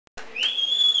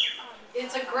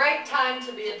It's a great time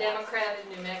to be a Democrat in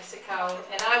New Mexico,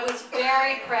 and I was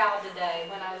very proud today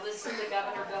when I listened to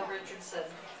Governor Bill Richardson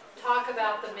talk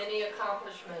about the many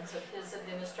accomplishments of his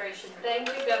administration. Thank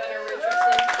you, Governor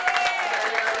Richardson,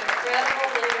 for your incredible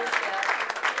leadership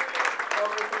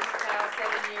over these past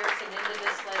 7 years and into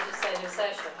this legislative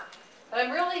session. But I'm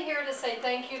really here to say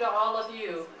thank you to all of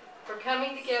you for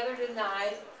coming together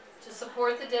tonight to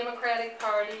support the Democratic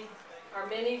Party, our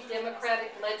many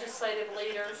Democratic legislative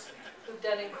leaders who've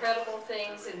done incredible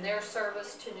things in their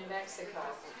service to New Mexico.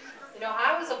 You know,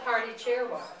 I was a party chair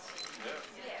once.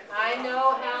 I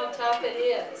know how tough it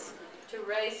is to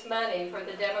raise money for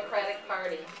the Democratic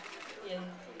Party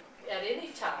at any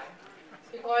time.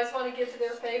 People always want to give to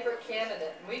their favorite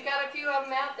candidate. We've got a few of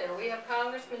them out there. We have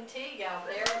Congressman Teague out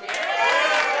there. We have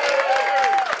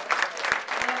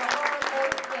a whole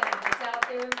lot of candidates out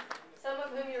there, some of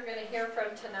whom you're going to hear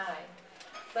from tonight.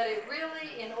 But it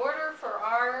really, in order for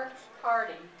our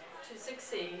party to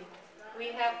succeed, we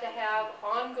have to have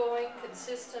ongoing,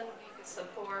 consistent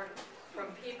support from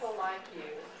people like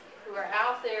you who are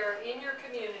out there in your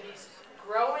communities,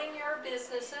 growing your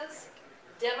businesses,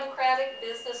 Democratic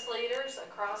business leaders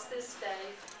across this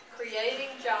state, creating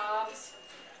jobs,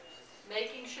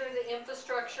 making sure the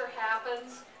infrastructure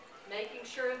happens, making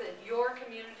sure that your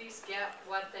communities get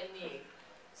what they need.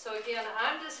 So again,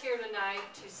 I'm just here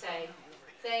tonight to say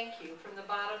thank you from the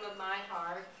bottom of my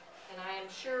heart, and I am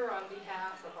sure on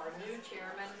behalf of our new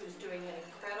chairman, who's doing an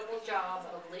incredible job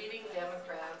of leading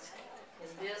Democrats in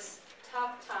this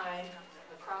tough time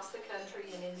across the country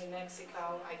and in New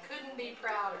Mexico, I couldn't be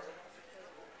prouder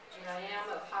than I am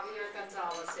of Javier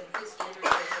Gonzalez and his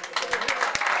leadership of the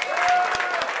Democrats.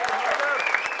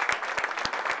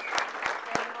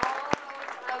 And all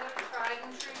those other tried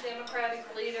and true Democratic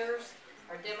leaders,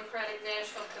 our Democratic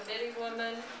National Committee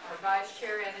woman, our Vice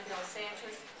Chair, Annabelle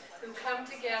Sanchez, who come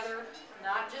together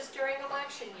not just during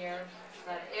election year,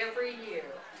 but every year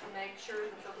to make sure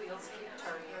that the wheels keep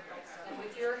turning. And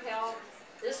with your help,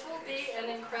 this will be an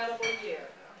incredible year.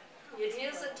 It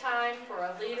is a time for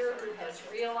a leader who has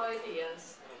real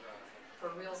ideas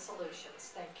for real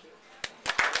solutions. Thank you.